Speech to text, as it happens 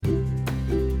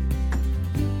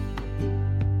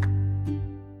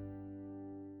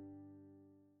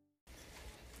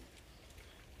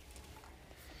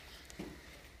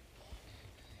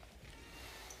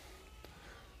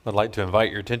I'd like to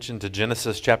invite your attention to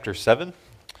Genesis chapter 7.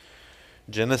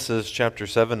 Genesis chapter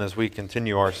 7 as we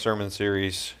continue our sermon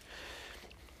series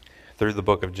through the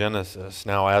book of Genesis.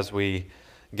 Now, as we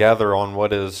gather on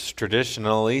what is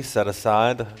traditionally set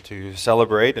aside to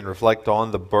celebrate and reflect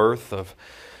on the birth of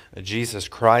Jesus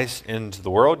Christ into the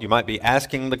world, you might be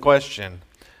asking the question,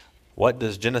 what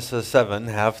does Genesis 7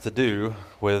 have to do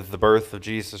with the birth of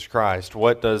Jesus Christ?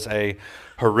 What does a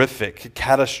horrific,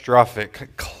 catastrophic,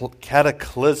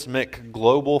 cataclysmic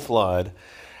global flood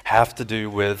have to do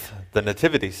with the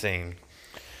nativity scene?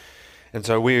 And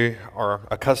so we are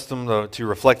accustomed to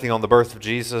reflecting on the birth of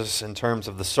Jesus in terms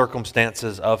of the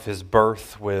circumstances of his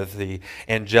birth, with the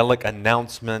angelic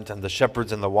announcement and the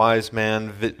shepherds and the wise men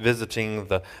visiting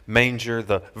the manger,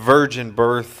 the virgin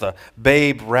birth, the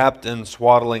babe wrapped in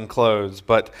swaddling clothes.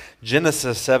 But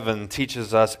Genesis 7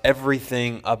 teaches us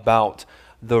everything about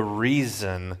the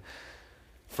reason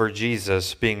for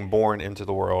Jesus being born into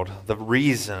the world, the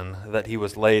reason that he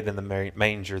was laid in the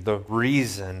manger, the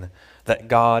reason that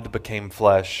God became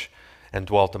flesh and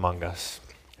dwelt among us.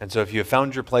 And so if you have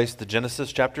found your place to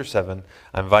Genesis chapter 7,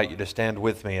 I invite you to stand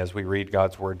with me as we read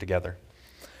God's word together.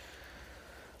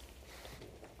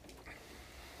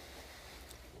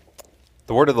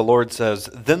 The word of the Lord says,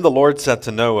 "Then the Lord said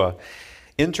to Noah,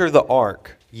 'Enter the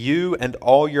ark, you and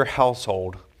all your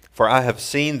household, for I have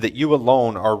seen that you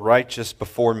alone are righteous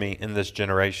before me in this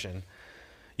generation.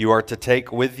 You are to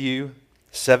take with you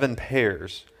 7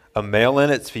 pairs, a male and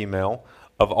its female,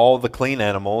 of all the clean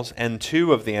animals, and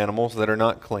 2 of the animals that are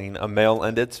not clean, a male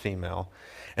and its female,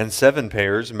 and 7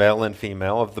 pairs, male and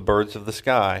female, of the birds of the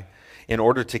sky, in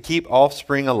order to keep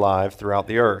offspring alive throughout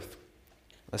the earth.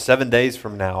 7 days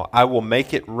from now, I will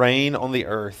make it rain on the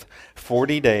earth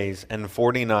 40 days and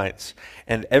 40 nights,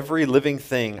 and every living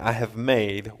thing I have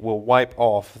made will wipe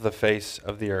off the face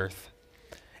of the earth.'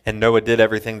 And Noah did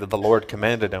everything that the Lord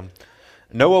commanded him.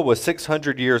 Noah was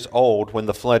 600 years old when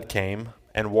the flood came,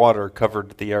 and water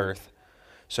covered the earth.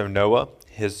 So Noah,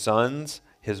 his sons,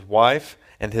 his wife,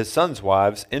 and his sons'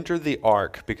 wives entered the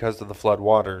ark because of the flood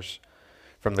waters.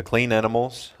 From the clean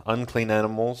animals, unclean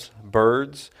animals,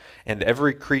 birds, and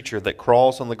every creature that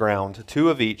crawls on the ground,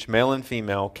 2 of each, male and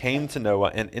female, came to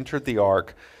Noah and entered the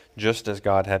ark, just as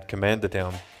God had commanded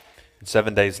him. And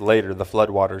 7 days later the flood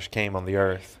waters came on the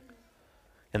earth.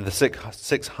 In the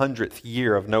 600th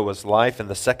year of Noah's life, in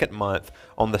the 2nd month,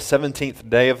 on the 17th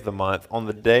day of the month, on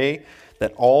the day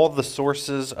that all the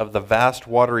sources of the vast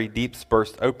watery deeps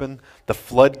burst open, the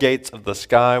floodgates of the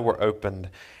sky were opened,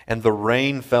 and the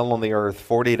rain fell on the earth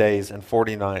 40 days and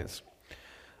 40 nights.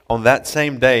 On that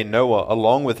same day, Noah,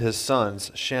 along with his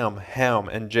sons, Shem, Ham,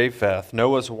 and Japheth,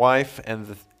 Noah's wife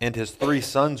and his 3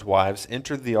 sons' wives,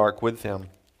 entered the ark with him.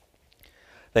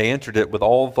 They entered it with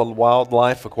all the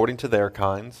wildlife according to their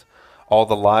kinds, all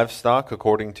the livestock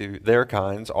according to their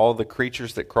kinds, all the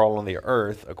creatures that crawl on the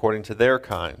earth according to their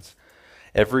kinds,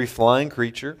 every flying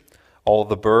creature, all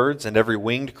the birds, and every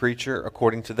winged creature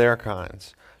according to their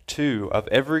kinds. 2 of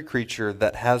every creature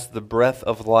that has the breath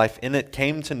of life in it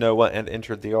came to Noah and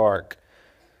entered the ark.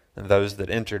 And those that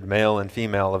entered, male and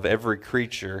female of every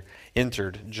creature,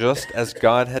 entered just as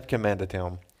God had commanded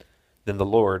him. Then the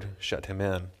Lord shut him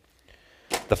in.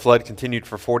 The flood continued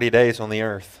for 40 days on the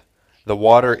earth. The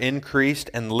water increased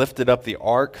and lifted up the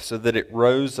ark so that it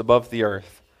rose above the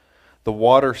earth. The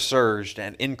water surged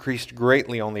and increased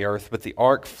greatly on the earth, but the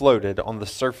ark floated on the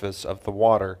surface of the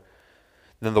water.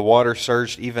 Then the water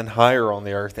surged even higher on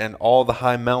the earth, and all the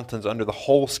high mountains under the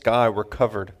whole sky were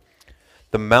covered.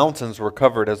 The mountains were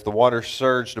covered as the water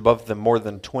surged above them more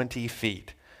than 20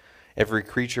 feet. Every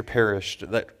creature perished,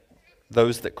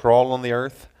 those that crawl on the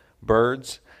earth,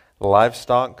 birds,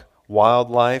 livestock,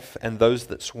 wildlife, and those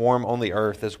that swarm on the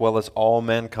earth, as well as all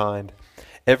mankind.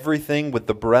 Everything with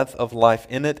the breath of life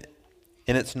in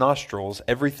its nostrils,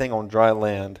 everything on dry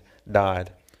land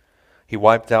died. He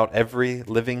wiped out every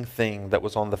living thing that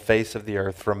was on the face of the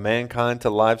earth, from mankind to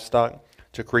livestock,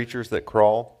 to creatures that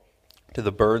crawl, to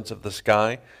the birds of the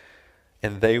sky,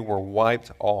 and they were wiped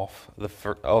off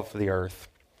of the earth.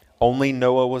 Only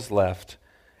Noah was left,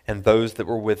 and those that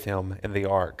were with him in the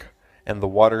ark. And the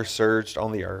water surged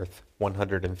on the earth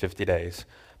 150 days.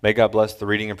 May God bless the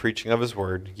reading and preaching of his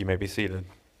word. You may be seated.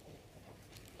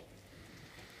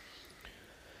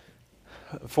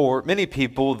 For many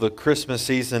people, the Christmas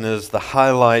season is the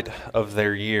highlight of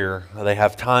their year. They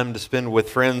have time to spend with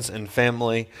friends and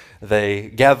family. They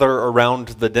gather around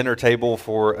the dinner table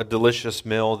for a delicious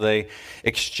meal. They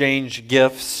exchange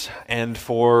gifts. And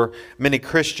for many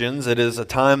Christians, it is a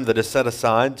time that is set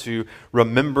aside to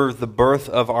remember the birth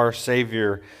of our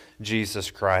Savior, Jesus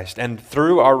Christ. And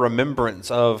through our remembrance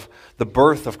of the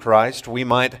birth of Christ, we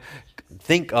might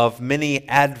think of many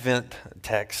Advent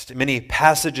texts, many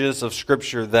passages of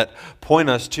Scripture that point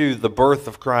us to the birth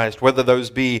of Christ, whether those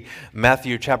be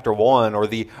Matthew chapter 1 or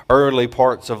the early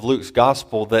parts of Luke's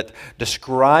Gospel that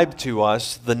describe to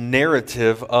us the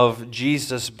narrative of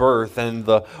Jesus' birth and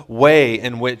the way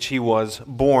in which he was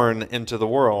born into the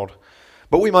world.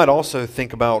 But we might also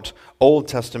think about Old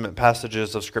Testament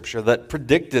passages of Scripture that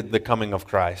predicted the coming of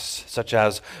Christ, such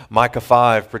as Micah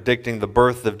 5 predicting the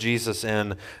birth of Jesus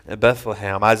in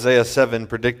Bethlehem, Isaiah 7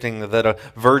 predicting that a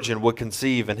virgin would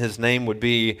conceive and his name would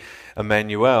be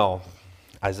Emmanuel.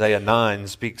 Isaiah 9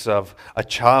 speaks of a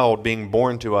child being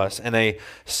born to us and a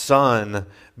son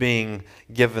being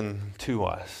given to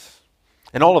us.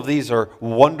 And all of these are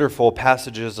wonderful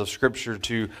passages of Scripture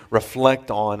to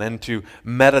reflect on and to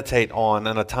meditate on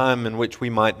in a time in which we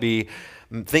might be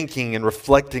thinking and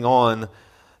reflecting on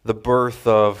the birth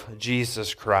of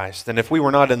Jesus Christ. And if we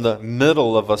were not in the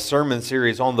middle of a sermon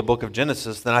series on the book of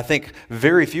Genesis, then I think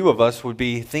very few of us would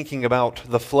be thinking about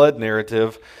the flood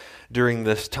narrative during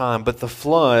this time. But the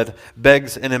flood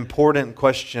begs an important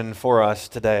question for us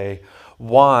today.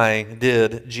 Why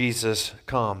did Jesus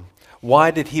come?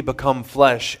 Why did he become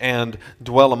flesh and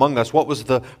dwell among us? What was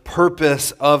the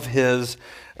purpose of his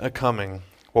coming?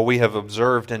 Well, we have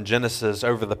observed in Genesis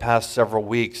over the past several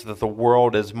weeks that the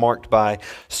world is marked by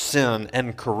sin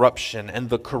and corruption, and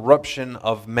the corruption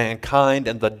of mankind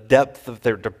and the depth of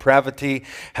their depravity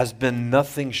has been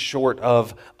nothing short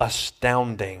of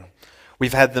astounding.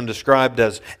 We've had them described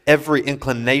as every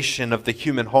inclination of the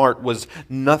human heart was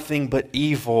nothing but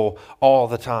evil all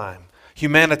the time.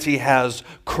 Humanity has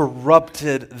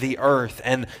corrupted the earth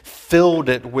and filled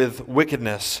it with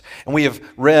wickedness. And we have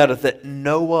read that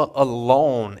Noah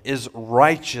alone is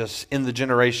righteous in the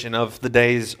generation of the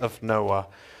days of Noah.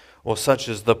 Well, such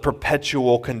is the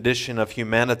perpetual condition of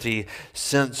humanity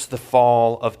since the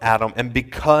fall of Adam. And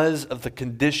because of the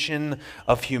condition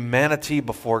of humanity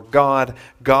before God,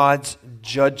 God's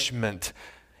judgment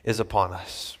is upon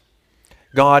us.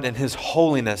 God in his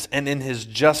holiness and in his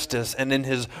justice and in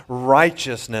his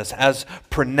righteousness has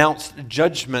pronounced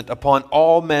judgment upon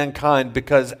all mankind,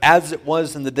 because as it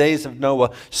was in the days of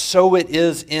Noah, so it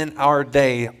is in our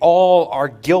day. All are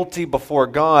guilty before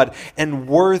God and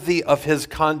worthy of his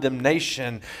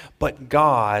condemnation, but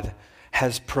God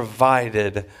has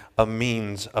provided a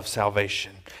means of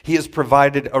salvation. He has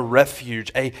provided a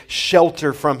refuge, a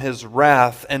shelter from his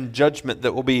wrath and judgment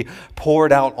that will be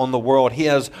poured out on the world. He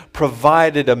has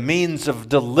provided a means of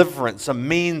deliverance, a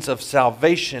means of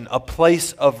salvation, a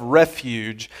place of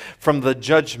refuge from the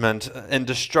judgment and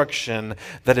destruction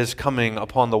that is coming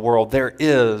upon the world. There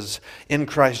is, in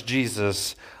Christ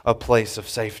Jesus, a place of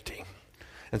safety.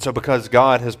 And so because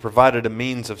God has provided a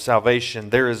means of salvation,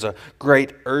 there is a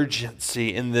great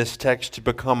urgency in this text to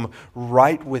become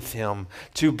right with him,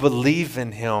 to believe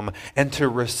in him, and to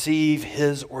receive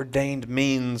his ordained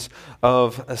means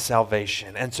of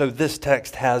salvation. And so this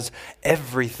text has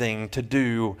everything to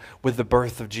do with the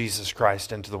birth of Jesus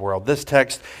Christ into the world. This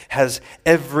text has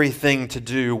everything to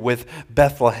do with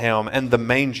Bethlehem and the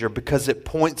manger, because it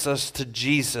points us to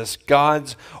Jesus,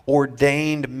 God's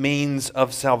ordained means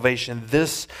of salvation.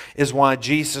 This is why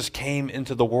Jesus came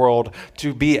into the world,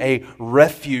 to be a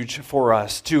refuge for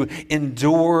us, to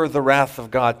endure the wrath of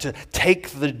God, to take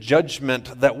the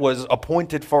judgment that was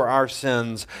appointed for our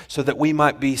sins, so that we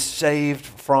might be saved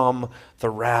from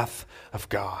the wrath of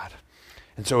God.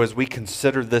 And so as we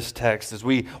consider this text, as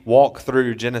we walk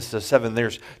through Genesis 7,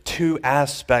 there's two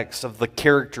aspects of the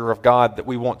character of God that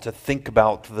we want to think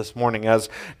about this morning. As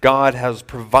God has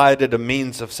provided a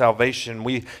means of salvation,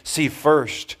 we see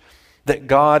first that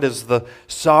God is the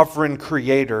sovereign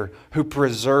creator who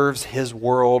preserves his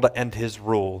world and his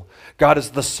rule. God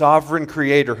is the sovereign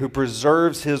creator who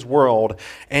preserves his world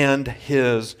and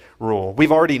his rule.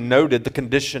 We've already noted the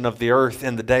condition of the earth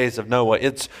in the days of Noah.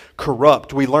 It's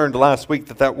corrupt. We learned last week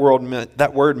that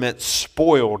word meant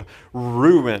spoiled,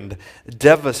 ruined,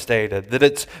 devastated, that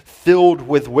it's filled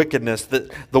with wickedness,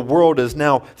 that the world is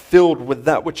now filled with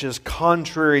that which is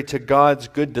contrary to God's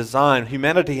good design.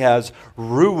 Humanity has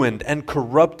ruined and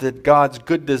corrupted God's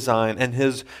good design and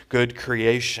his good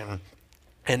creation.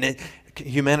 And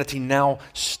humanity now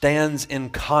stands in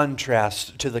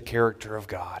contrast to the character of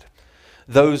God.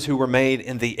 Those who were made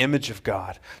in the image of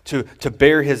God, to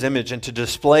bear his image and to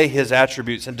display his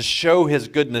attributes and to show his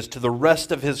goodness to the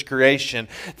rest of his creation,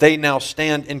 they now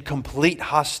stand in complete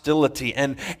hostility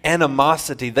and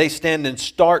animosity. They stand in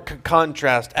stark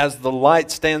contrast as the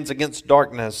light stands against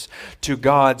darkness to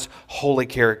God's holy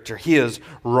character. He is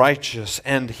righteous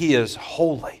and he is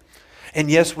holy. And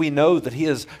yes, we know that He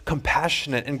is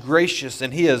compassionate and gracious,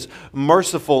 and He is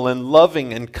merciful and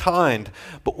loving and kind.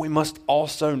 But we must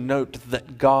also note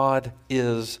that God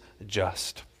is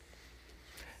just.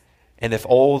 And if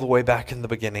all the way back in the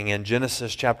beginning, in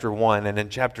Genesis chapter 1 and in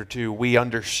chapter 2, we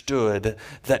understood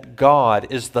that God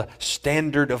is the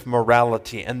standard of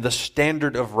morality and the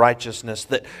standard of righteousness,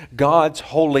 that God's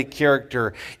holy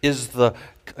character is the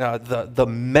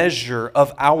measure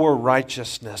of our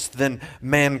righteousness, then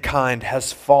mankind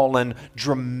has fallen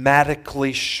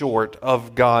dramatically short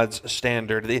of God's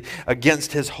standard.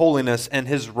 Against His holiness and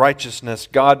His righteousness,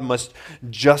 God must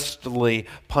justly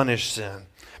punish sin.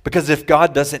 Because if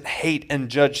God doesn't hate and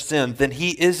judge sin, then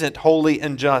He isn't holy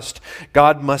and just.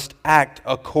 God must act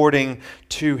according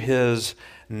to His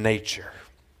nature.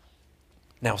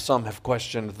 Now, some have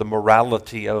questioned the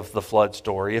morality of the flood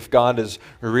story. If God is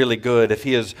really good, if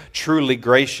He is truly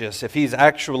gracious, if He's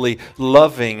actually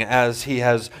loving as He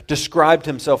has described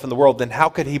Himself in the world, then how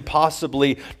could He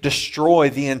possibly destroy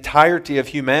the entirety of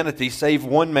humanity, save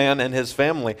one man and his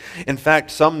family? In fact,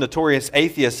 some notorious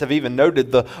atheists have even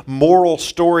noted the moral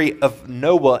story of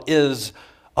Noah is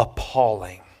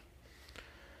appalling.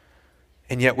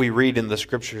 And yet we read in the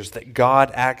Scriptures that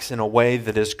God acts in a way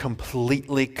that is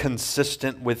completely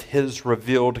consistent with His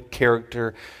revealed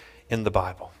character in the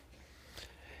Bible.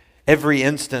 Every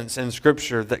instance in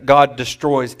Scripture that God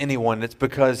destroys anyone, it's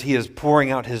because He is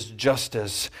pouring out His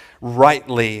justice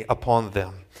rightly upon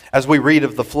them. As we read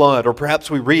of the flood, or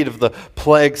perhaps we read of the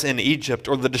plagues in Egypt,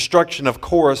 or the destruction of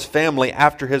Korah's family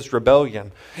after his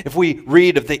rebellion. If we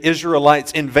read of the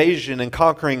Israelites' invasion and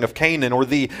conquering of Canaan, or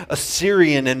the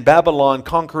Assyrian and Babylon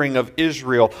conquering of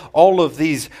Israel, all of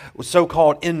these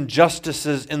so-called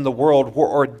injustices in the world were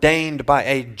ordained by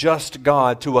a just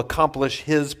God to accomplish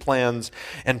His plans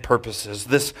and purposes.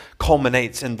 This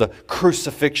culminates in the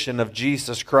crucifixion of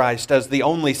Jesus Christ as the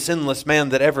only sinless man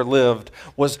that ever lived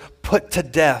was put to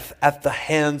death at the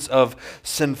hands of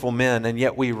sinful men. And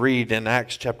yet we read in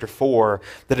Acts chapter 4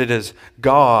 that it is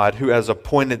God who has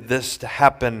appointed this to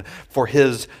happen for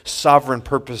His sovereign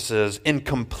purposes in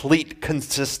complete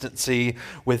consistency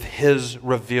with His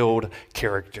revealed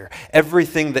character.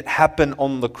 Everything that happened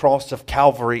on the cross of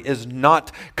Calvary is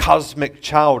not cosmic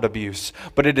child abuse,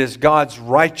 but it is God's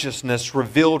righteousness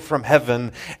revealed from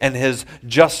heaven and His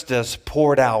justice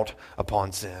poured out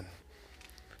upon sin.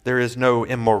 There is no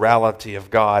immorality of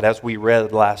God. As we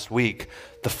read last week,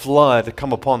 the flood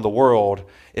come upon the world,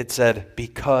 it said,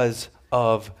 because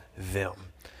of them.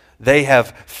 They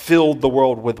have filled the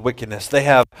world with wickedness. They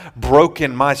have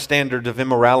broken my standard of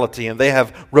immorality, and they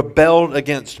have rebelled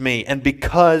against me. And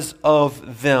because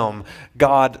of them,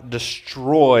 God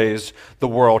destroys the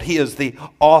world. He is the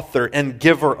author and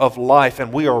giver of life,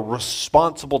 and we are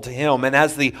responsible to Him. And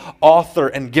as the author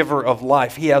and giver of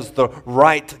life, He has the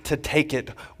right to take it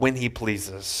when He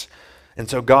pleases. And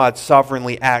so God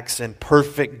sovereignly acts in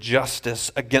perfect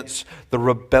justice against the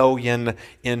rebellion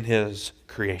in His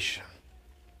creation.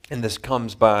 And this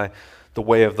comes by the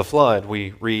way of the flood.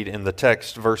 We read in the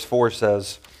text, verse 4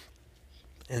 says,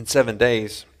 in 7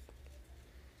 days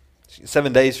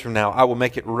from now, I will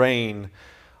make it rain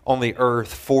on the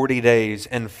earth 40 days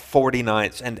and 40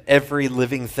 nights, and every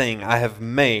living thing I have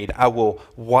made, I will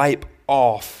wipe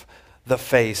off the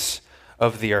face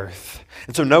of the earth.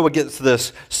 And so Noah gets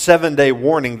this 7-day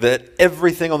warning that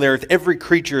everything on the earth, every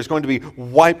creature is going to be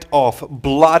wiped off,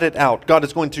 blotted out. God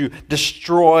is going to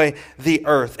destroy the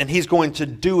earth, and He's going to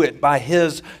do it by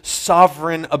His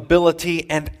sovereign ability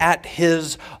and at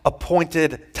His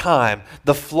appointed time.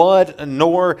 The flood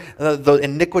nor the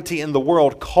iniquity in the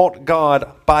world caught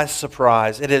God by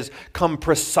surprise. It has come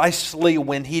precisely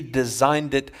when He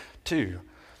designed it to.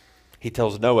 He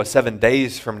tells Noah 7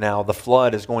 days from now, the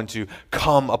flood is going to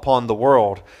come upon the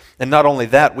world. And not only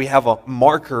that, we have a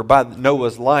marker by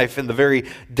Noah's life in the very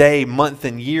day, month,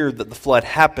 and year that the flood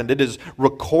happened. It is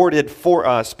recorded for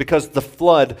us because the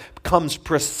flood comes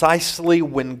precisely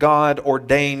when God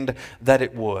ordained that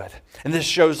it would. And this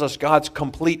shows us God's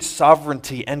complete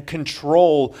sovereignty and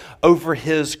control over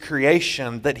His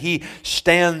creation, that He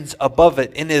stands above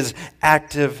it and is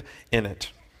active in it.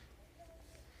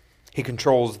 He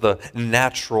controls the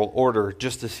natural order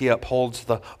just as He upholds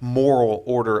the moral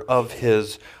order of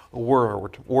His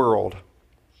world.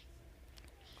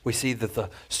 We see that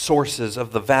the sources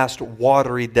of the vast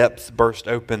watery depths burst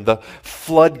open. The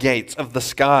floodgates of the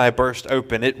sky burst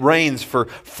open. It rains for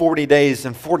 40 days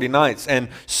and 40 nights, and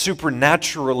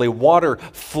supernaturally water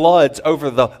floods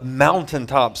over the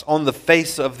mountaintops on the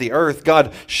face of the earth.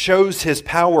 God shows his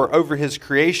power over his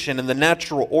creation and the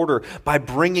natural order by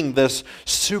bringing this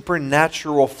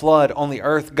supernatural flood on the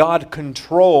earth. God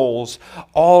controls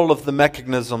all of the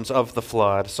mechanisms of the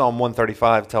flood. Psalm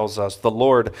 135 tells us, "The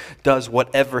Lord does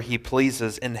whatever he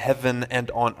pleases in heaven and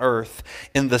on earth,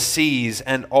 in the seas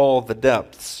and all the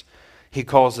depths. He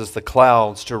causes the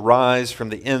clouds to rise from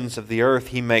the ends of the earth.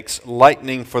 He makes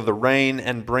lightning for the rain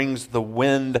and brings the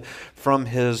wind from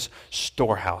his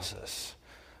storehouses."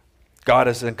 God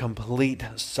is in complete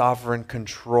sovereign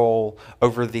control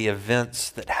over the events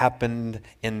that happened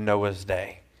in Noah's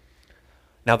day.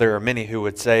 Now, there are many who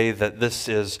would say that this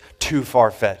is too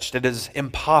far-fetched. It is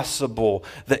impossible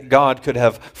that God could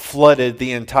have flooded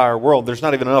the entire world. There's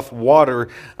not even enough water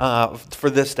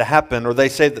for this to happen. Or they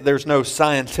say that there's no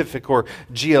scientific or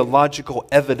geological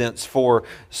evidence for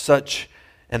such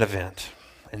an event.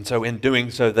 And so in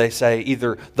doing so, they say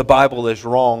either the Bible is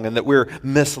wrong and that we're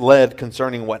misled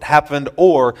concerning what happened,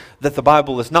 or that the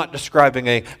Bible is not describing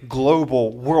a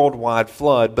global, worldwide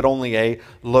flood, but only a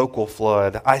local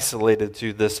flood isolated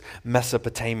to this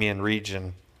Mesopotamian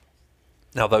region.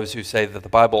 Now, those who say that the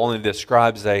Bible only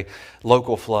describes a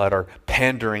local flood are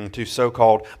pandering to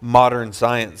so-called modern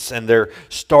science, and their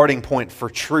starting point for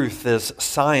truth is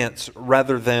science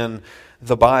rather than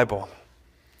the Bible.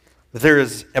 There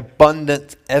is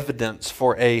abundant evidence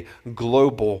for a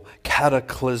global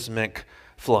cataclysmic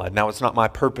flood. Now, it's not my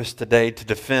purpose today to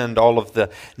defend all of the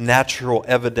natural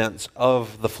evidence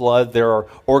of the flood. There are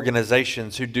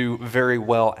organizations who do very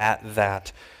well at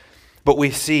that. But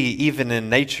we see, even in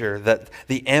nature, that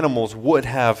the animals would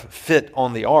have fit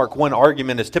on the ark. One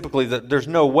argument is typically that there's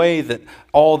no way that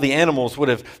all the animals would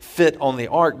have fit on the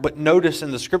ark. But notice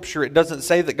in the scripture, it doesn't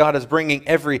say that God is bringing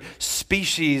every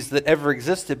species that ever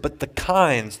existed, but the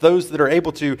kinds, those that are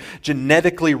able to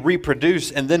genetically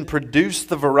reproduce and then produce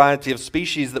the variety of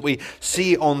species that we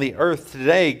see on the earth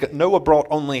today. Noah brought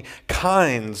only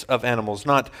kinds of animals,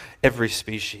 not every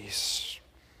species.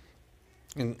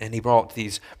 And he brought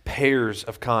these pairs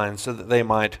of kinds so that they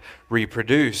might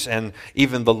reproduce. And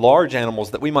even the large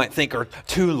animals that we might think are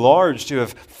too large to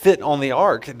have fit on the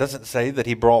ark, it doesn't say that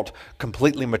he brought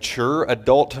completely mature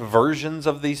adult versions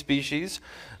of these species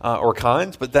or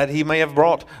kinds, but that he may have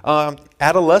brought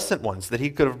adolescent ones, that he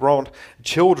could have brought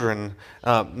children,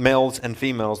 males and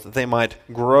females, that they might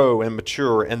grow and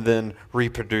mature and then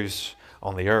reproduce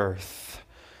on the earth.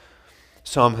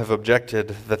 Some have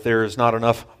objected that there is not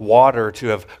enough water to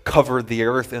have covered the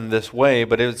earth in this way,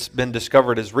 but it's been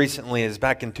discovered as recently as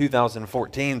back in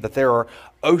 2014 that there are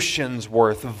oceans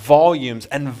worth, volumes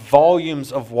and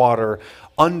volumes of water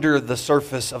under the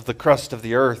surface of the crust of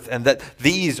the earth, and that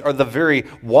these are the very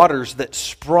waters that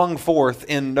sprung forth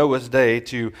in Noah's day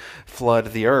to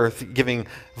flood the earth, giving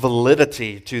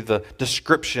validity to the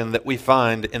description that we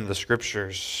find in the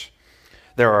scriptures.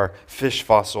 There are fish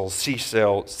fossils,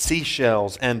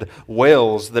 seashells, and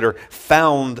whales that are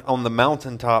found on the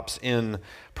mountaintops in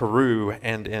Peru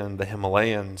and in the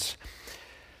Himalayas.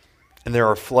 And there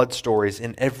are flood stories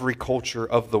in every culture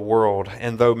of the world.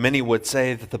 And though many would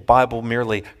say that the Bible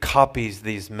merely copies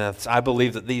these myths, I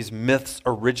believe that these myths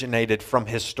originated from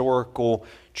historical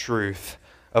truth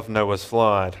of Noah's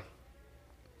flood.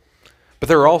 But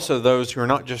there are also those who are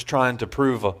not just trying to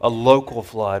prove a local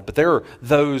flood, but there are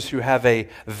those who have a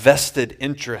vested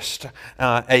interest,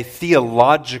 a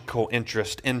theological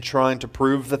interest in trying to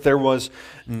prove that there was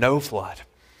no flood.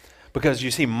 Because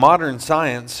you see, modern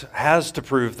science has to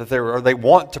prove that they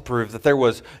want to prove that there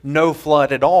was no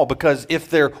flood at all. Because if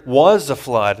there was a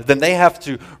flood, then they have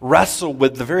to wrestle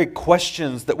with the very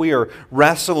questions that we are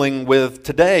wrestling with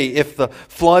today. If the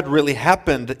flood really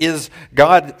happened, is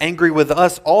God angry with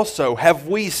us also? Have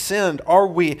we sinned? Are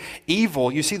we evil?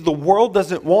 You see, the world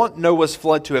doesn't want Noah's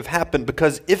flood to have happened,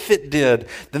 because if it did,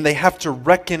 then they have to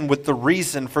reckon with the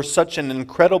reason for such an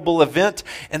incredible event,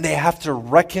 and they have to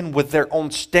reckon with their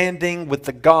own standing with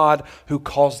the God who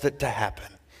caused it to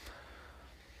happen.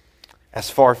 As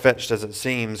far-fetched as it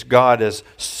seems, God is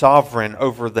sovereign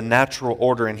over the natural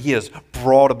order, and He has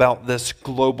brought about this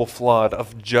global flood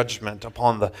of judgment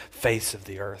upon the face of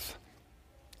the earth.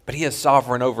 But He is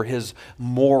sovereign over His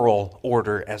moral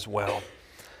order as well.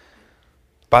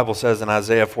 The Bible says in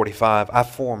Isaiah 45, "I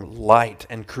form light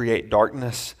and create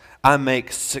darkness. I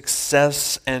make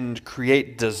success and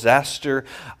create disaster.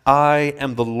 I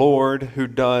am the Lord who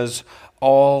does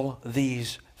all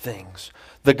these things."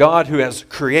 The God who has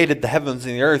created the heavens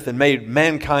and the earth and made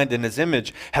mankind in his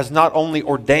image has not only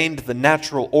ordained the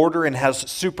natural order and has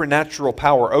supernatural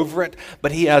power over it,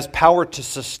 but he has power to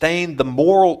sustain the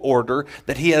moral order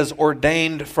that he has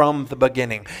ordained from the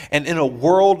beginning. And in a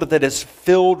world that is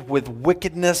filled with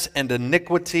wickedness and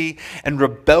iniquity and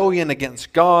rebellion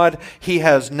against God, he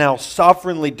has now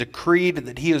sovereignly decreed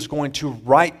that he is going to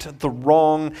right the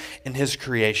wrong in his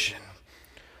creation.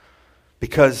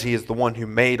 Because he is the one who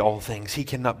made all things, he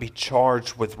cannot be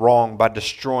charged with wrong by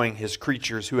destroying his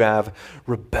creatures who have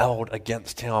rebelled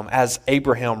against him. As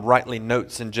Abraham rightly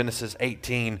notes in Genesis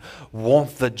 18,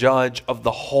 won't the judge of the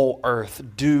whole earth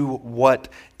do what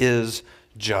is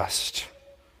just?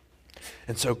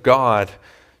 And so God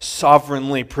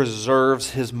sovereignly preserves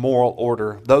his moral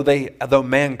order. Though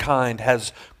mankind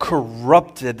has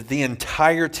corrupted the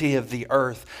entirety of the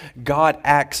earth, God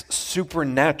acts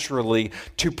supernaturally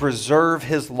to preserve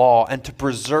his law and to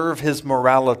preserve his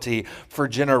morality for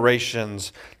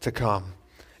generations to come.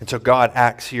 And so God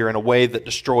acts here in a way that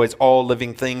destroys all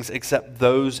living things except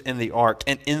those in the ark.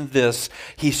 And in this,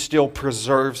 he still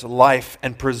preserves life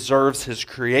and preserves his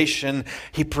creation.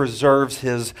 He preserves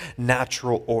his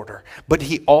natural order. But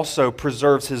he also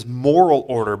preserves his moral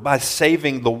order by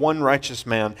saving the one righteous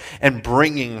man and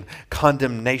bringing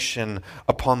condemnation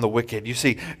upon the wicked. You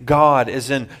see, God is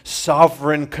in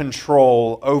sovereign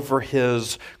control over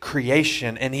his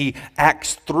creation, and he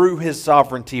acts through his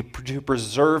sovereignty to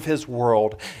preserve his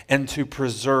world and to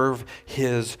preserve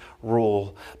his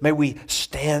rule. May we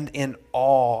stand in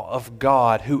awe of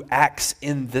God who acts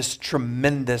in this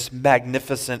tremendous,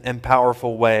 magnificent, and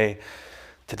powerful way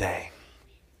today.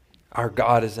 Our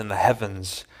God is in the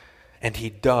heavens, and he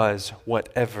does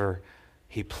whatever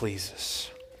he pleases.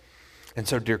 And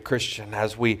so, dear Christian,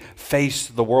 as we face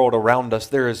the world around us,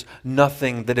 there is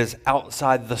nothing that is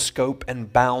outside the scope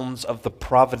and bounds of the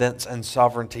providence and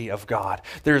sovereignty of God.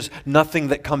 There's nothing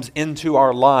that comes into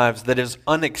our lives that is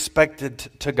unexpected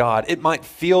to God. It might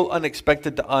feel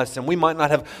unexpected to us, and we might not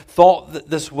have thought that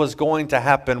this was going to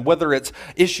happen, whether it's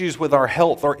issues with our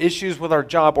health or issues with our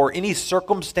job or any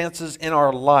circumstances in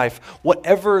our life,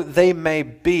 whatever they may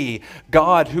be.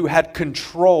 God, who had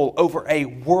control over a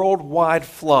worldwide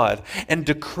flood and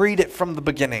decreed it from the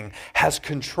beginning, has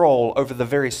control over the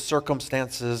very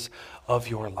circumstances of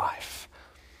your life.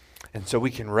 And so we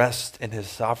can rest in his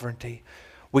sovereignty.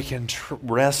 We can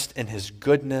rest in his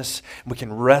goodness. We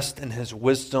can rest in his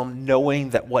wisdom,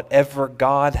 knowing that whatever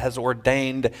God has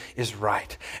ordained is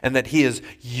right, and that he is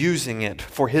using it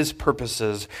for his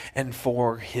purposes and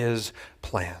for his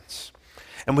plans.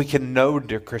 And we can know,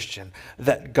 dear Christian,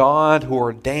 that God, who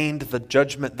ordained the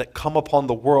judgment that come upon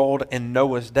the world in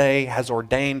Noah's day, has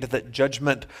ordained that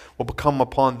judgment will come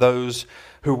upon those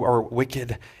who are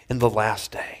wicked in the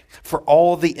last day. For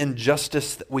all the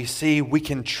injustice that we see, we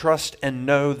can trust and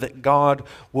know that God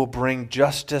will bring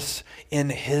justice in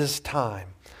his time.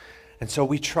 And so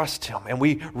we trust him, and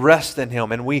we rest in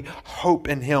him, and we hope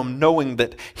in him, knowing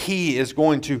that he is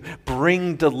going to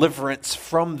bring deliverance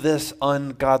from this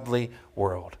ungodly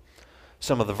world.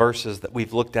 Some of the verses that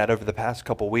we've looked at over the past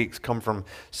couple weeks come from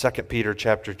 2 Peter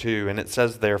chapter 2, and it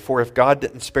says there, "For if God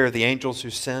didn't spare the angels who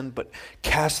sinned, but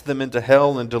cast them into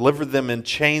hell and delivered them in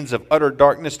chains of utter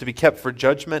darkness to be kept for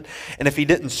judgment, and if he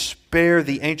didn't spare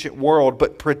the ancient world,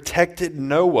 but protected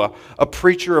Noah, a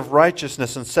preacher of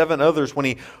righteousness, and 7 others when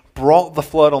he brought the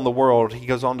flood on the world," he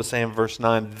goes on to say in verse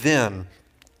 9, "Then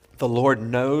the Lord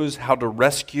knows how to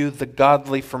rescue the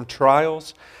godly from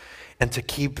trials and to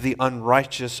keep the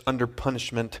unrighteous under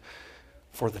punishment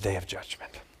for the day of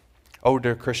judgment." Oh,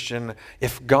 dear Christian,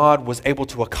 if God was able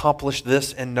to accomplish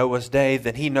this in Noah's day,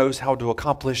 then he knows how to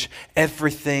accomplish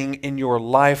everything in your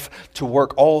life to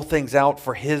work all things out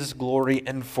for his glory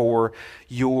and for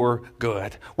your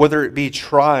good. Whether it be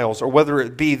trials or whether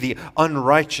it be the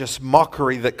unrighteous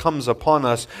mockery that comes upon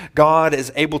us, God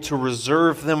is able to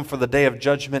reserve them for the day of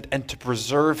judgment and to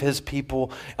preserve his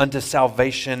people unto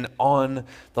salvation on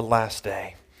the last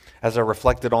day. As I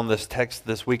reflected on this text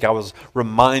this week, I was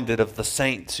reminded of the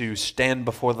saints who stand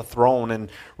before the throne in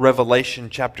Revelation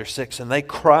chapter 6, and they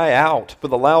cry out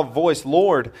with a loud voice,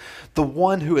 "Lord, the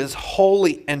one who is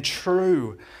holy and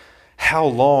true, how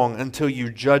long until you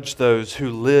judge those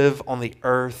who live on the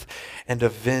earth and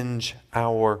avenge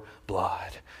our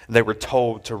blood?" And they were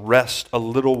told to rest a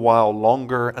little while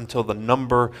longer until the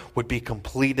number would be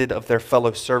completed of their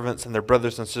fellow servants and their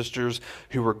brothers and sisters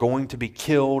who were going to be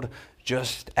killed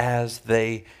just as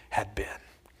they had been.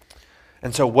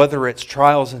 And so whether it's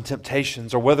trials and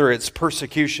temptations or whether it's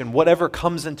persecution, whatever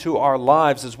comes into our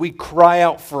lives, as we cry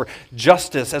out for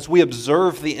justice, as we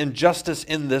observe the injustice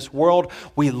in this world,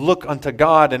 we look unto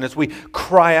God. And as we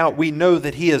cry out, we know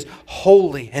that He is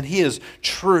holy and He is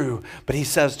true. But He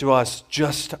says to us,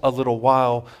 just a little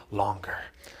while longer.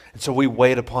 And so we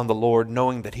wait upon the Lord,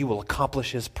 knowing that He will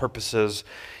accomplish His purposes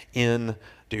in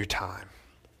due time.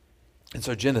 And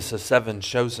so Genesis 7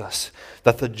 shows us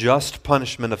that the just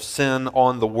punishment of sin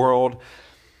on the world,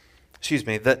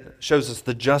 that shows us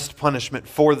the just punishment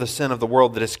for the sin of the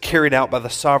world that is carried out by the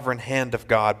sovereign hand of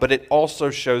God. But it also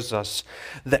shows us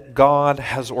that God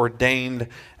has ordained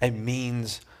a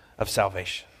means of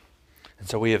salvation. And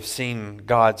so we have seen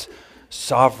God's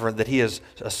sovereign, that He is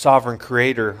a sovereign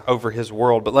creator over His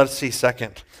world. But let's see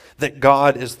second, that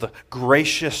God is the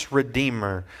gracious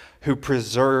Redeemer who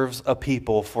preserves a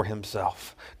people for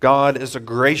Himself. God is a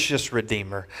gracious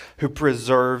Redeemer who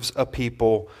preserves a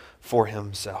people for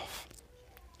Himself.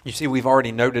 You see, we've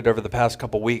already noted over the past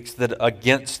couple weeks that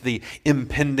against the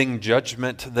impending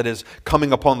judgment that is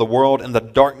coming upon the world and the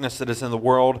darkness that is in the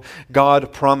world,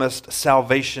 God promised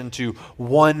salvation to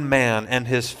one man and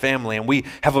his family. And we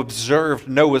have observed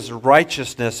Noah's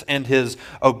righteousness and his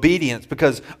obedience,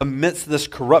 because amidst this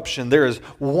corruption, there is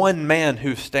one man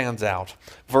who stands out.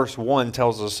 Verse 1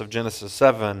 tells us of Genesis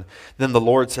 7, "Then the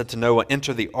Lord said to Noah,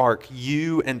 'Enter the ark,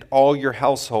 you and all your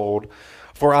household,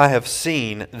 for I have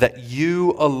seen that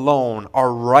you alone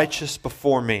are righteous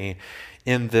before me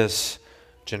in this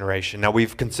generation.'" Now,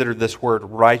 we've considered this word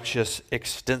righteous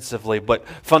extensively, but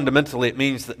fundamentally it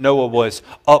means that Noah was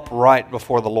upright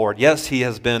before the Lord. Yes, he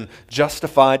has been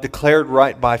justified, declared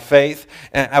right by faith,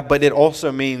 but it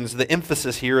also means the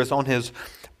emphasis here is on his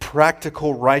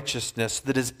practical righteousness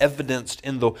that is evidenced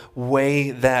in the way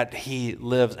that he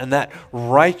lives. And that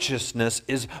righteousness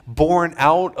is born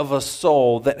out of a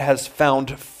soul that has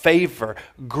found favor,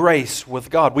 grace with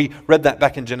God. We read that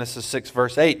back in Genesis 6,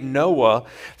 verse 8. Noah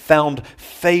found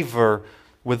favor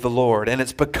with the Lord. And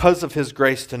it's because of His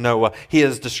grace to Noah, he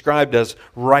is described as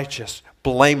righteous,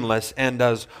 blameless, and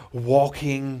as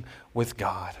walking with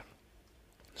God.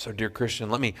 So, dear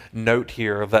Christian, let me note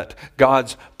here that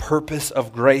God's purpose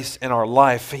of grace in our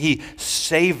life, He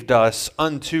saved us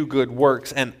unto good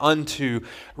works and unto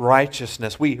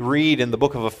righteousness. We read in the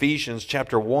book of Ephesians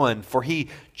chapter 1, "For He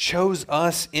chose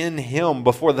us in Him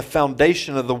before the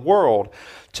foundation of the world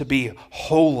to be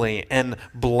holy and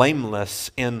blameless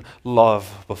in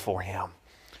love before Him."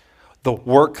 The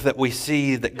work that we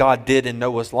see that God did in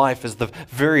Noah's life is the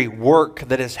very work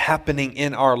that is happening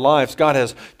in our lives. God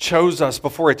has chose us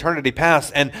before eternity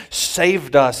past and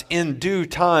saved us in due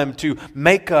time to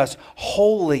make us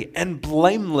holy and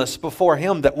blameless before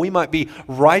Him, that we might be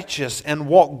righteous and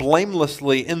walk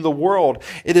blamelessly in the world.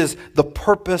 It is the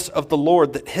purpose of the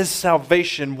Lord that His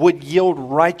salvation would yield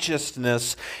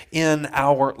righteousness in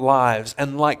our lives.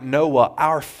 And like Noah,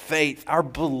 our faith, our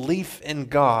belief in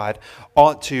God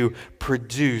ought to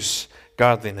produce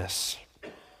godliness.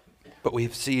 But we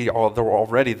see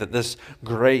already that this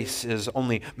grace is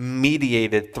only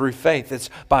mediated through faith. It's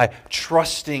by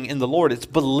trusting in the Lord. It's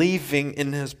believing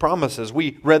in His promises.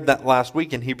 We read that last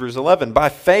week in Hebrews 11. By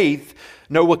faith,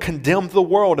 Noah condemned the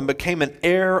world and became an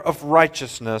heir of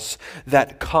righteousness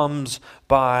that comes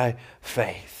by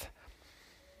faith.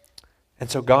 And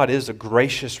so God is a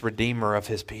gracious Redeemer of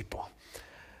His people.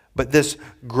 But this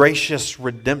gracious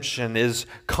redemption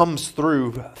comes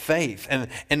through faith.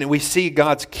 And we see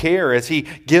God's care as He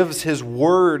gives His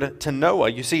word to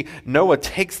Noah. You see, Noah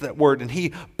takes that word and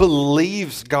he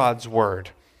believes God's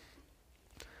word.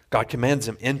 God commands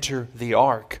him, "Enter the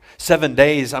ark. 7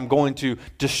 days I'm going to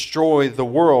destroy the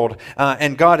world."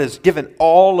 And God has given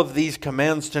all of these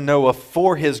commands to Noah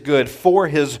for his good, for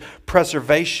his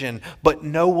preservation. But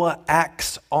Noah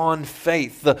acts on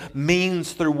faith. The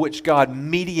means through which God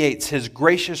mediates His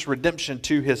gracious redemption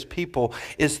to His people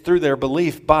is through their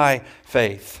belief by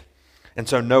faith. And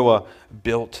so Noah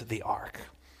built the ark.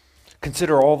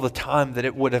 Consider all the time that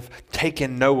it would have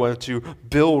taken Noah to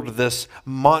build this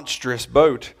monstrous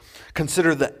boat.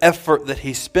 Consider the effort that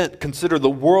he spent. Consider the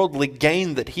worldly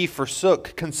gain that he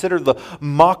forsook. Consider the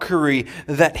mockery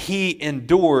that he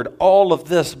endured. All of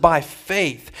this by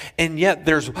faith. And yet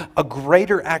there's a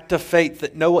greater act of faith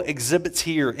that Noah exhibits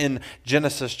here in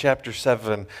Genesis chapter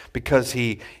 7, because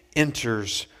he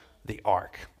enters the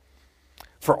ark.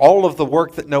 For all of the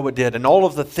work that Noah did and all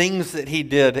of the things that he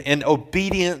did in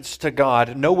obedience to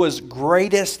God, Noah's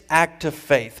greatest act of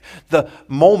faith, the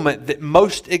moment that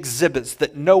most exhibits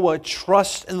that Noah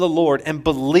trusts in the Lord and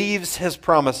believes His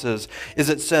promises, is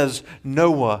it says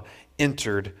Noah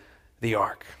entered the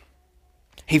ark.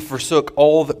 He forsook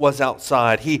all that was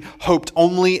outside. He hoped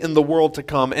only in the world to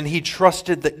come, and he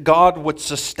trusted that God would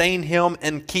sustain him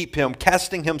and keep him,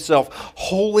 casting himself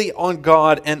wholly on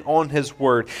God and on his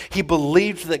word. He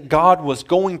believed that God was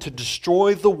going to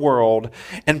destroy the world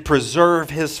and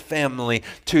preserve his family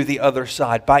to the other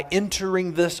side. By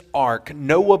entering this ark,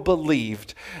 Noah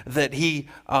believed that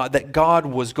that God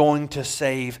was going to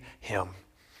save him.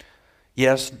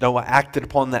 Yes, Noah acted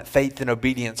upon that faith and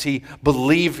obedience. He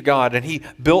believed God and he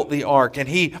built the ark and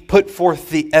he put forth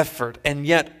the effort. And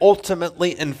yet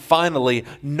ultimately and finally,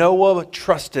 Noah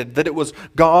trusted that it was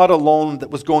God alone that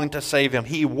was going to save him.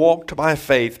 He walked by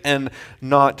faith and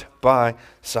not by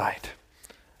sight.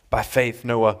 By faith,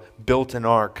 Noah built an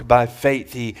ark. By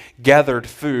faith, he gathered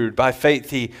food. By faith,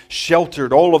 he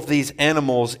sheltered all of these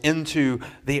animals into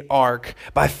the ark.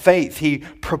 By faith, he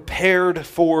prepared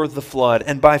for the flood.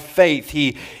 And by faith,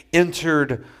 he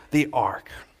entered the ark.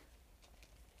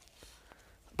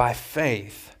 By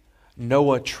faith,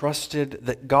 Noah trusted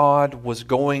that God was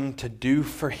going to do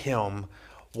for him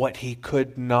what he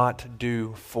could not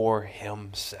do for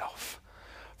himself.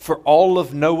 For all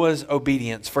of Noah's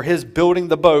obedience, for his building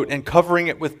the boat and covering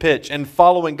it with pitch and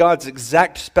following God's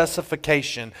exact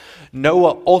specification,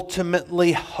 Noah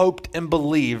ultimately hoped and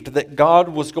believed that God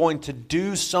was going to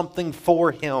do something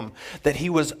for him that he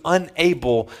was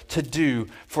unable to do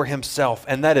for himself.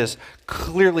 And that is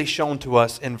clearly shown to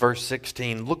us in verse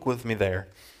 16. Look with me there.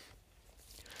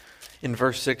 In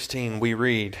verse 16 we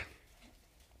read,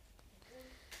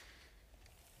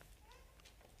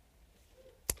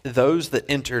 "Those that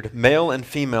entered, male and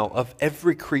female of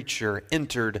every creature,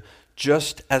 entered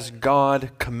just as God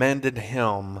commanded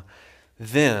him.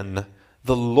 Then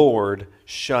the Lord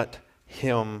shut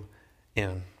him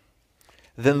in."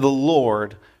 Then the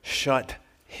Lord shut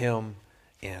him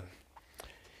in.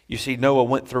 You see, Noah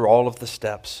went through all of the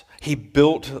steps. He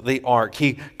built the ark.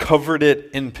 He covered it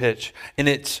in pitch. And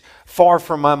it's far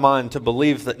from my mind to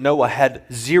believe that Noah had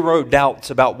zero doubts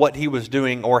about what he was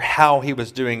doing or how he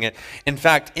was doing it. In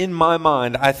fact, in my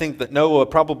mind, I think that Noah,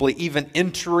 probably even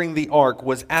entering the ark,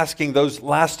 was asking those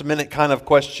last minute kind of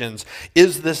questions.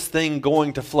 Is this thing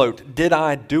going to float? Did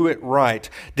I do it right?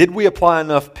 Did we apply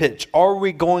enough pitch? Are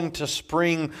we going to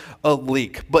spring a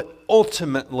leak? But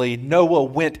ultimately, Noah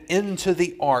went into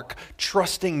the ark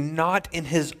trusting not in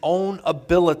his own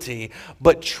ability,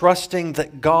 but trusting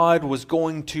that God was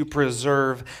going to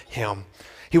preserve him.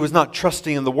 He was not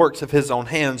trusting in the works of his own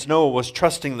hands. Noah was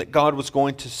trusting that God was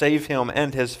going to save him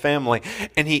and his family.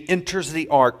 And he enters the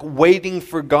ark, waiting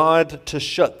for God to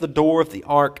shut the door of the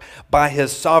ark by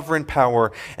his sovereign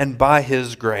power and by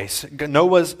his grace.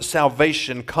 Noah's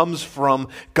salvation comes from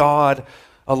God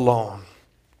alone.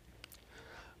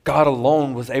 God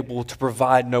alone was able to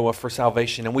provide Noah for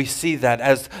salvation. And we see that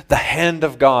as the hand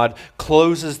of God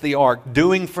closes the ark,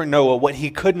 doing for Noah what he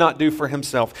could not do for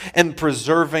himself and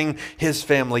preserving his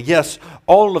family. Yes,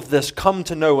 all of this come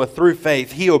to Noah through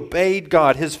faith. He obeyed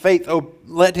God. His faith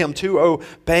led him to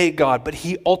obey God. But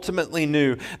he ultimately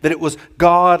knew that it was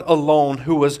God alone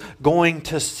who was going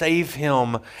to save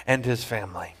him and his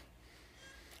family.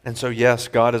 And so, yes,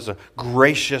 God is a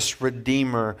gracious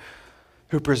Redeemer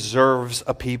who preserves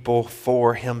a people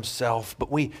for himself. But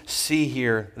we see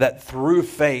here that through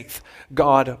faith,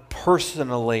 God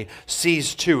personally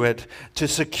sees to it to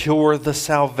secure the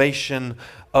salvation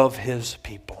of his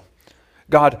people.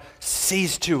 God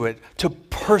sees to it to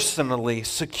personally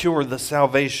secure the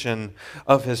salvation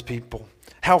of his people.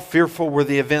 How fearful were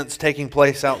the events taking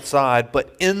place outside,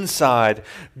 but inside,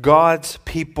 God's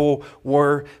people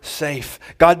were safe.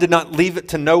 God did not leave it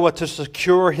to Noah to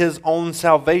secure his own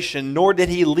salvation, nor did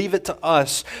he leave it to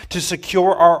us to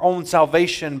secure our own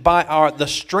salvation by the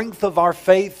strength of our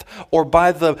faith or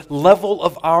by the level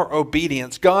of our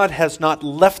obedience. God has not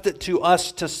left it to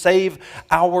us to save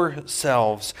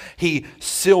ourselves. He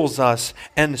seals us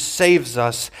and saves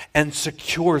us and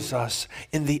secures us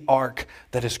in the ark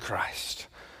that is Christ.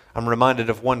 I'm reminded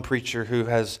of one preacher who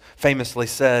has famously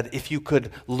said, if you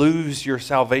could lose your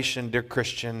salvation, dear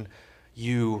Christian,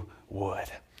 you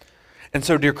would. And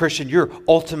so, dear Christian, your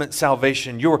ultimate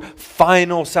salvation, your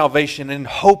final salvation and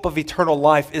hope of eternal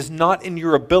life is not in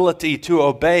your ability to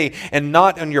obey and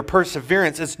not on your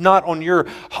perseverance. It's not on your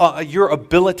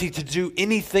ability to do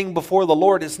anything before the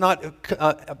Lord. It's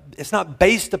not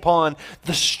based upon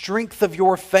the strength of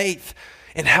your faith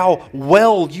and how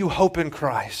well you hope in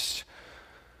Christ.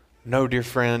 No, dear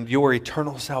friend, your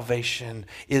eternal salvation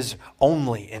is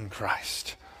only in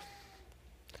Christ.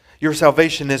 Your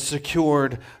salvation is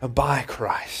secured by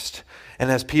Christ.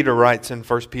 And as Peter writes in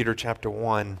 1 Peter chapter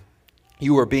 1,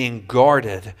 you are being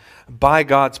guarded by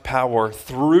God's power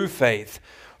through faith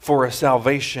for a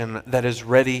salvation that is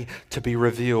ready to be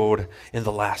revealed in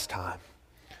the last time.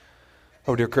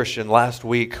 Oh, dear Christian, last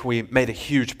week we made a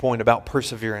huge point about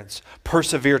perseverance.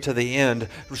 Persevere to the end.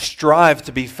 Strive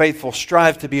to be faithful.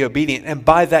 Strive to be obedient. And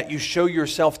by that you show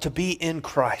yourself to be in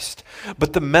Christ.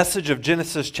 But the message of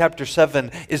Genesis chapter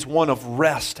 7 is one of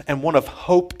rest and one of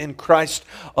hope in Christ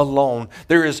alone.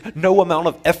 There is no amount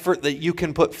of effort that you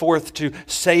can put forth to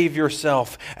save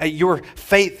yourself. Your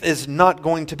faith is not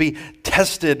going to be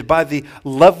tested by the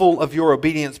level of your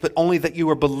obedience, but only that you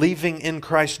are believing in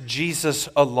Christ Jesus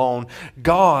alone.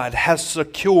 God has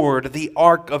secured the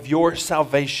ark of your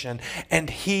salvation, and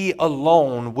He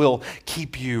alone will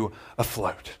keep you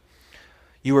afloat.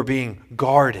 You are being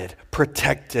guarded,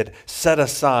 protected, set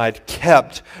aside,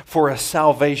 kept for a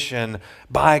salvation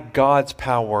by God's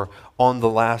power on the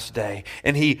last day.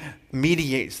 And He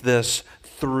mediates this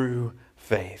through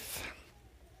faith.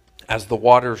 As the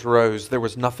waters rose, there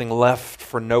was nothing left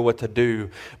for Noah to do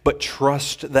but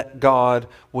trust that God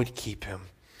would keep him.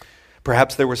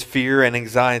 Perhaps there was fear and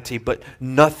anxiety, but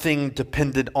nothing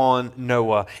depended on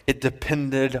Noah. It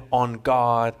depended on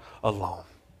God alone.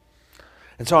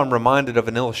 And so I'm reminded of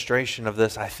an illustration of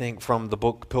this, I think, from the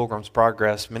book Pilgrim's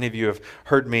Progress. Many of you have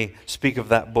heard me speak of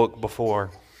that book before.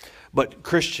 But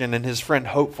Christian and his friend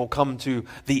Hopeful come to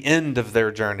the end of their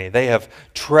journey. They have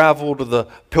traveled the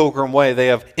pilgrim way. They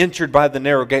have entered by the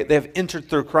narrow gate. They have entered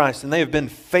through Christ, and they have been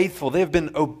faithful. They have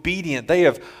been obedient. They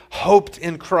have hoped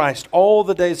in Christ all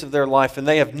the days of their life, and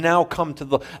they have now come to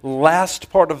the last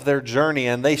part of their journey,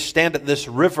 and they stand at this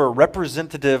river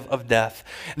representative of death.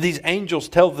 These angels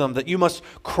tell them that you must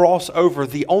cross over.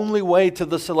 The only way to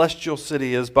the celestial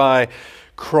city is by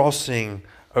crossing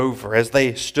over. As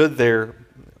they stood there,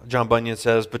 John Bunyan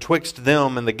says, betwixt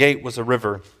them and the gate was a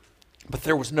river, but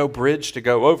there was no bridge to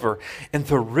go over, and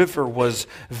the river was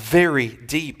very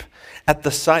deep. At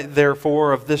the sight,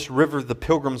 therefore, of this river, the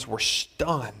pilgrims were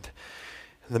stunned.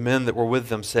 The men that were with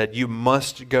them said, you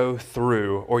must go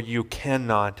through, or you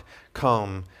cannot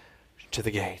come to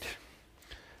the gate.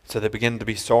 So they began to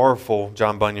be sorrowful,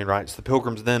 John Bunyan writes. The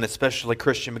pilgrims then, especially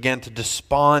Christian, began to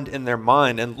despond in their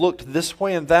mind and looked this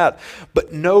way and that,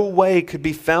 but no way could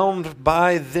be found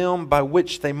by them by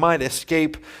which they might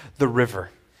escape the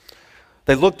river.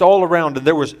 They looked all around and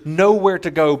there was nowhere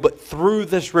to go but through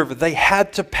this river. They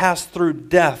had to pass through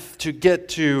death to get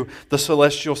to the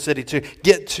celestial city, to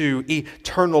get to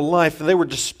eternal life. And they were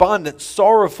despondent,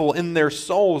 sorrowful in their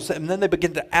souls. And then they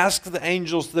began to ask the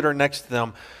angels that are next to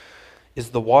them,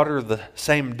 is the water the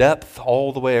same depth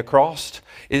all the way across?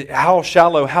 How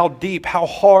shallow, how deep, how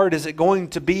hard is it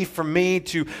going to be for me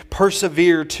to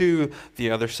persevere to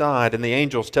the other side? And the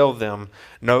angels tell them,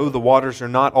 no, the waters are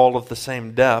not all of the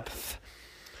same depth.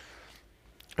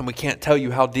 And we can't tell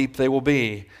you how deep they will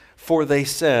be. For they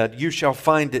said, you shall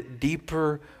find it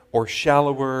deeper or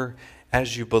shallower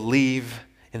as you believe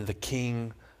in the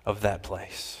King of that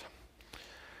place.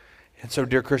 And so,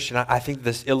 dear Christian, I think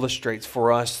this illustrates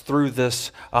for us through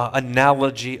this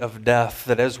analogy of death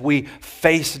that as we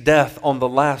face death on the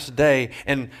last day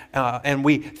and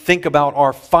we think about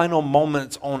our final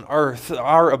moments on earth,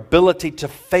 our ability to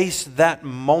face that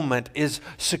moment is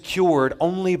secured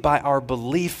only by our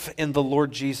belief in the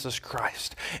Lord Jesus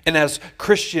Christ. And as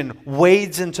Christian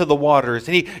wades into the waters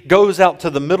and he goes out to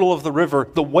the middle of the river,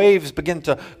 the waves begin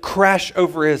to crash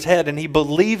over his head and he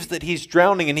believes that he's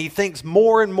drowning, and he thinks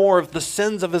more and more of the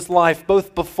sins of his life,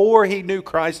 both before he knew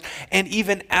Christ and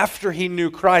even after he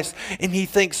knew Christ. And he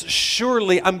thinks,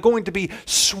 surely I'm going to be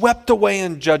swept away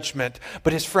in judgment.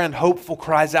 But his friend Hopeful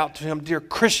cries out to him, dear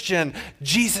Christian,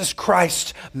 Jesus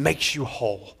Christ makes you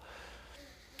whole.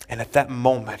 And at that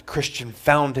moment, Christian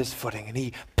found his footing and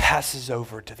he passes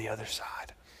over to the other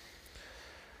side.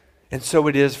 And so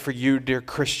it is for you, dear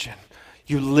Christian.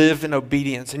 You live in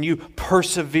obedience and you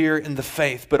persevere in the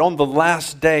faith. But on the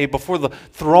last day, before the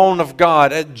throne of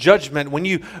God at judgment, when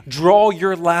you draw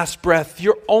your last breath,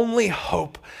 your only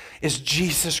hope is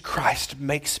Jesus Christ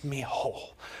makes me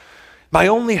whole. My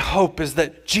only hope is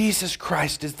that Jesus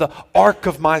Christ is the ark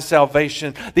of my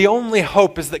salvation. The only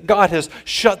hope is that God has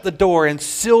shut the door and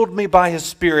sealed me by His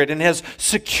Spirit and has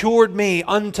secured me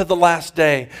unto the last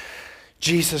day.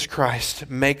 Jesus Christ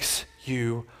makes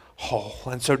you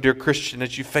whole. And so, dear Christian,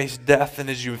 as you face death and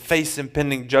as you face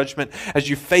impending judgment, as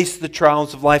you face the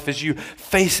trials of life, as you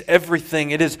face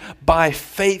everything, it is by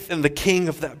faith in the King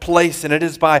of that place, and it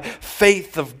is by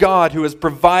faith of God who has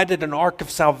provided an ark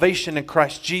of salvation in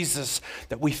Christ Jesus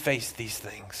that we face these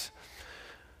things.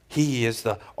 He is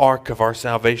the ark of our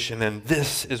salvation, and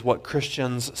this is what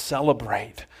Christians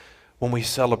celebrate when we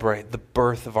celebrate the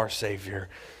birth of our Savior,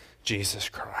 Jesus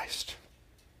Christ.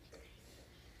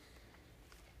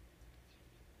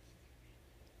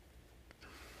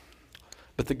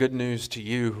 But the good news to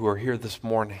you who are here this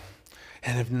morning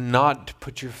and have not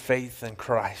put your faith in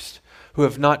Christ, who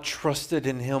have not trusted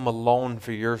in Him alone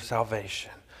for your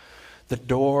salvation, the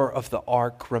door of the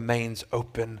ark remains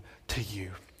open to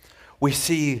you. We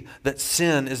see that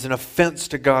sin is an offense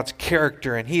to God's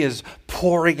character, and He is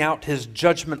pouring out His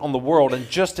judgment on the world. And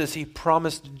just as He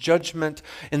promised judgment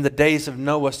in the days of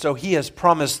Noah, so He has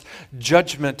promised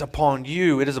judgment upon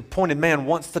you. It is appointed man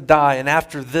wants to die, and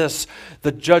after this,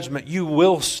 the judgment. You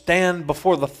will stand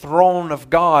before the throne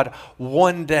of God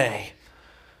one day.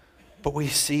 But we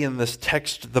see in this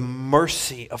text the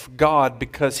mercy of God,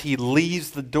 because He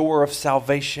leaves the door of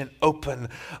salvation open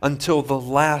until the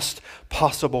last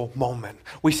possible moment.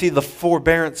 We see the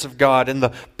forbearance of God and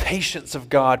the patience of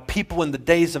God. People in the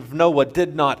days of Noah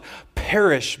did not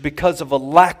perish because of a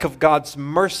lack of God's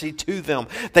mercy to them.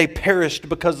 They perished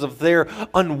because of their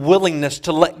unwillingness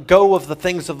to let go of the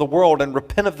things of the world and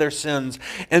repent of their sins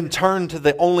and turn to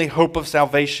the only hope of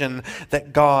salvation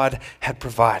that God had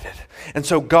provided. And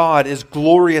so God is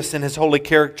glorious in His holy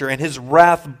character, and His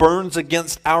wrath burns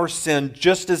against our sin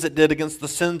just as it did against the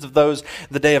sins of those in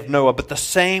the day of Noah. But the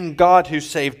same God who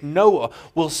saved Noah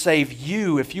will save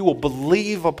you if you will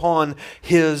believe upon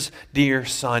His dear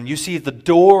Son. You see, the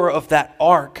door of that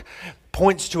ark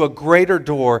points to a greater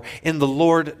door in the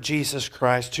Lord Jesus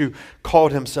Christ, who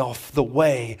called Himself the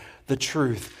way, the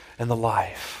truth, and the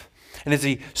life. And as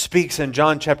He speaks in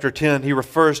John chapter 10, He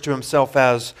refers to Himself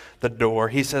as the door.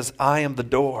 He says, I am the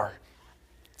door.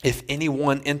 If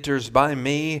anyone enters by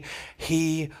me,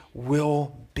 he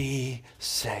will be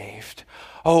saved.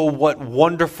 Oh, what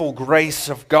wonderful grace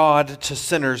of God to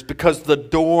sinners, because the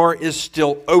door is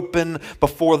still open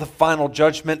before the final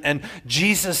judgment, and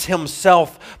Jesus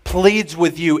Himself pleads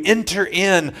with you, enter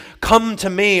in, come to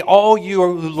me, all you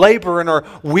who labor and are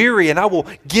weary, and I will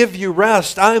give you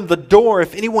rest. I am the door.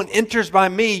 If anyone enters by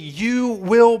me, you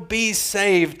will be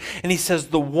saved. And He says,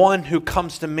 the one who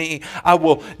comes to me, I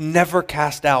will never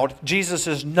cast out. Jesus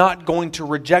is not going to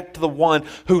reject the one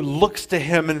who looks to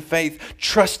Him in faith,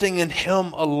 trusting in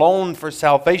Him alone for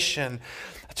salvation.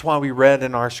 That's why we read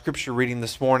in our scripture reading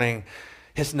this morning,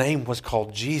 His name was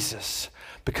called Jesus,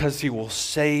 because He will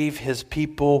save His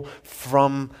people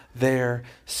from their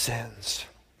sins.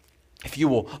 If you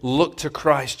will look to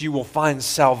Christ, you will find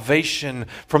salvation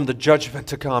from the judgment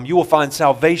to come. You will find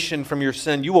salvation from your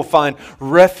sin. You will find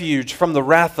refuge from the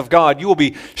wrath of God. You will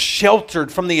be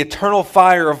sheltered from the eternal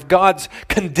fire of God's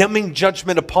condemning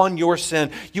judgment upon your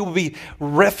sin. You will be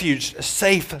refuge,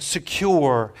 safe,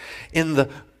 secure in the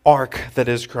ark that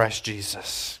is Christ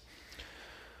Jesus.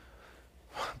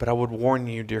 But I would warn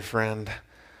you, dear friend,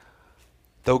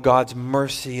 though God's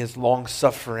mercy is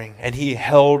long-suffering, and He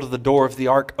held the door of the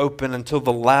ark open until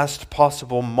the last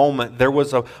possible moment, there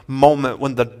was a moment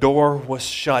when the door was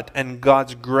shut and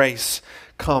God's grace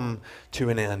come to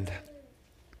an end.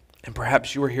 And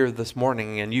perhaps you are here this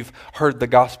morning and you've heard the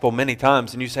gospel many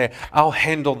times and you say, I'll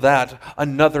handle that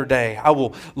another day. I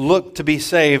will look to be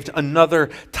saved another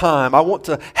time. I want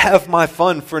to have my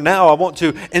fun for now. I want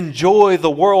to enjoy the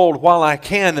world while I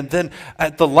can. And then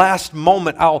at the last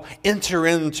moment, I'll enter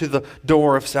into the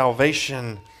door of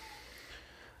salvation.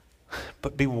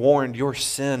 But be warned, your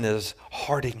sin is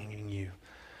hardening you.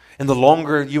 And the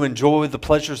longer you enjoy the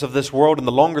pleasures of this world and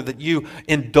the longer that you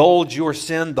indulge your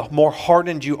sin, the more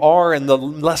hardened you are and the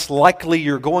less likely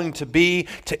you're going to be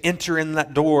to enter in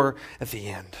that door at the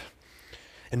end.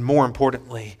 And more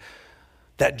importantly,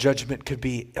 that judgment could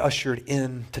be ushered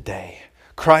in today.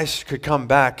 Christ could come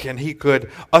back and He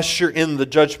could usher in the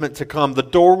judgment to come. The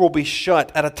door will be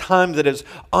shut at a time that is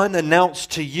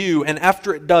unannounced to you, and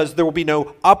after it does, there will be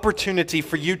no opportunity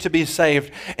for you to be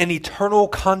saved, and eternal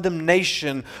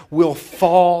condemnation will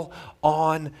fall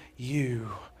on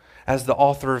you. As the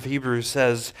author of Hebrews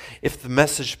says, if the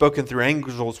message spoken through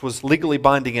angels was legally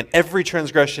binding and every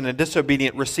transgression and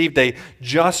disobedient received a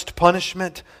just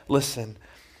punishment, listen,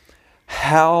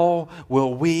 how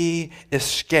will we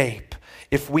escape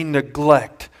if we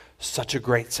neglect such a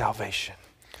great salvation?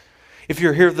 If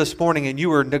you're here this morning and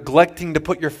you are neglecting to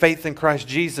put your faith in Christ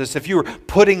Jesus, if you are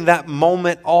putting that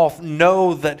moment off,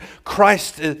 know that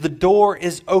Christ, the door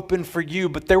is open for you,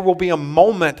 but there will be a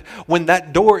moment when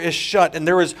that door is shut and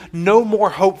there is no more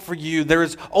hope for you. There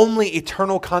is only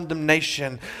eternal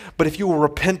condemnation. But if you will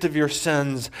repent of your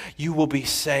sins, you will be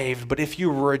saved. But if you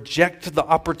reject the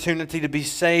opportunity to be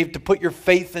saved, to put your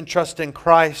faith and trust in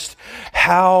Christ,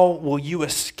 how will you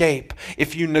escape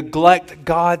if you neglect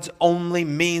God's only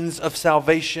means of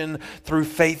salvation through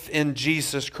faith in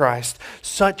Jesus Christ.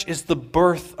 Such is the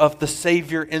birth of the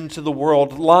Savior into the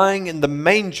world. Lying in the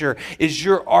manger is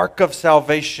your ark of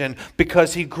salvation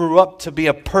because he grew up to be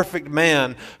a perfect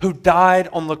man who died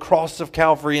on the cross of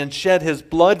Calvary and shed his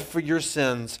blood for your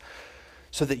sins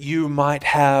so that you might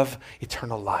have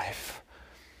eternal life.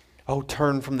 Oh,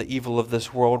 turn from the evil of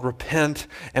this world, repent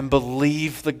and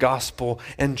believe the gospel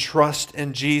and trust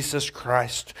in Jesus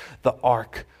Christ, the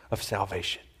ark of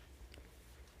salvation.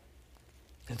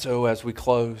 And so as we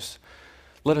close,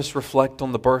 let us reflect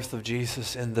on the birth of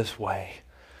Jesus in this way.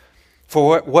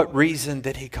 For what reason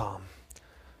did he come?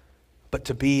 But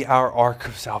to be our ark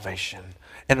of salvation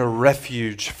and a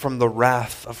refuge from the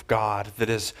wrath of God that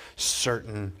is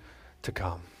certain to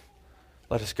come.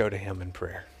 Let us go to him in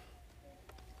prayer.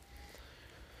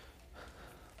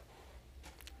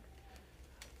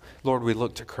 Lord, we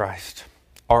look to Christ,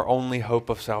 our only hope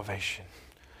of salvation,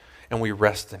 and we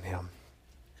rest in him.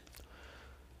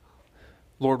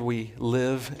 Lord, we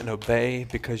live and obey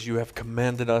because you have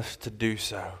commanded us to do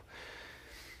so.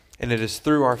 And it is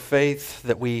through our faith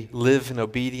that we live in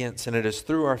obedience, and it is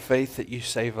through our faith that you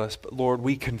save us. But Lord,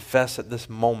 we confess at this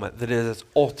moment that it is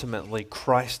ultimately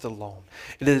Christ alone.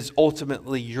 It is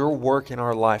ultimately your work in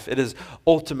our life. It is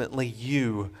ultimately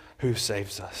you who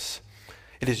saves us.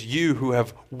 It is you who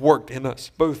have worked in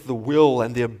us both the will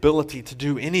and the ability to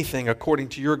do anything according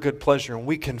to your good pleasure. And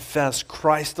we confess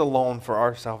Christ alone for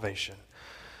our salvation.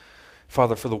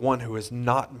 Father, for the one who has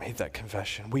not made that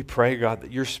confession, we pray, God,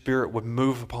 that your Spirit would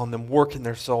move upon them, work in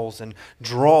their souls, and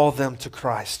draw them to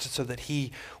Christ so that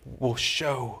he will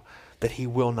show that he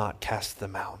will not cast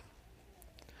them out.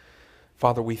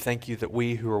 Father, we thank you that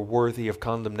we who are worthy of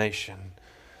condemnation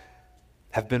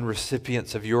have been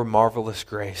recipients of your marvelous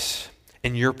grace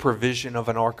in your provision of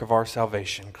an ark of our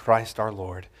salvation, Christ our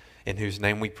Lord, in whose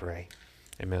name we pray.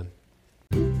 Amen.